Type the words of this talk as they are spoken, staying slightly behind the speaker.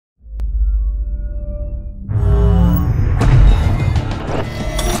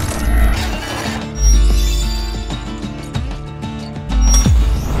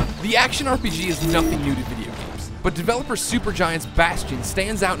The action RPG is nothing new to video games, but developer Supergiant's Bastion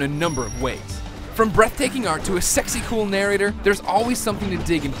stands out in a number of ways. From breathtaking art to a sexy cool narrator, there's always something to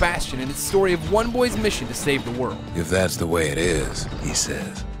dig in Bastion and its story of one boy's mission to save the world. If that's the way it is, he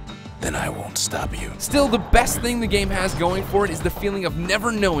says, then I won't stop you. Still, the best thing the game has going for it is the feeling of never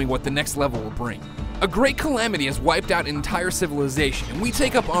knowing what the next level will bring. A great calamity has wiped out an entire civilization, and we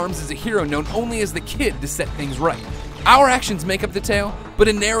take up arms as a hero known only as the Kid to set things right. Our actions make up the tale, but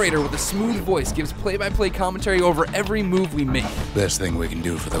a narrator with a smooth voice gives play-by-play commentary over every move we make. Best thing we can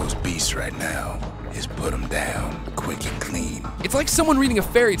do for those beasts right now is put them down quick and clean. It's like someone reading a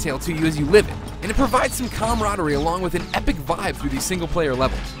fairy tale to you as you live it, and it provides some camaraderie along with an epic vibe through these single-player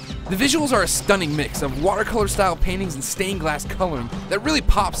levels. The visuals are a stunning mix of watercolor-style paintings and stained glass coloring that really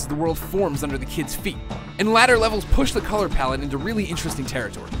pops as the world forms under the Kid's feet, and latter levels push the color palette into really interesting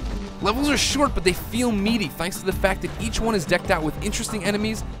territory. Levels are short, but they feel meaty thanks to the fact that each one is decked out with interesting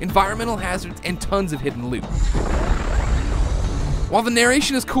enemies, environmental hazards, and tons of hidden loot. While the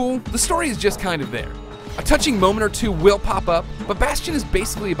narration is cool, the story is just kind of there. A touching moment or two will pop up, but Bastion is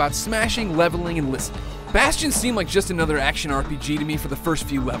basically about smashing, leveling, and listening. Bastion seemed like just another action RPG to me for the first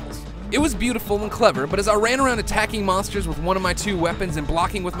few levels. It was beautiful and clever, but as I ran around attacking monsters with one of my two weapons and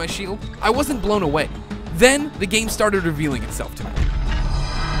blocking with my shield, I wasn't blown away. Then, the game started revealing itself to me.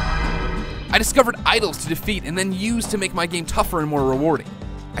 I discovered idols to defeat and then used to make my game tougher and more rewarding.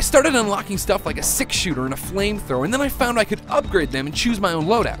 I started unlocking stuff like a 6-shooter and a flamethrower, and then I found I could upgrade them and choose my own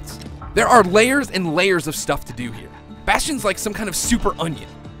loadouts. There are layers and layers of stuff to do here. Bastion's like some kind of super onion.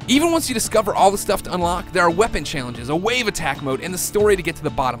 Even once you discover all the stuff to unlock, there are weapon challenges, a wave attack mode, and the story to get to the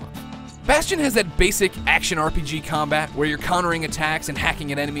bottom of. Bastion has that basic action RPG combat where you're countering attacks and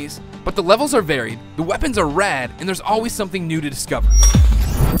hacking at enemies, but the levels are varied, the weapons are rad, and there's always something new to discover.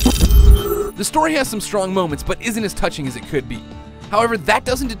 The story has some strong moments, but isn't as touching as it could be. However, that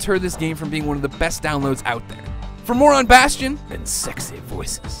doesn't deter this game from being one of the best downloads out there. For more on Bastion and sexy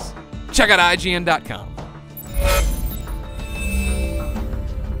voices, check out IGN.com.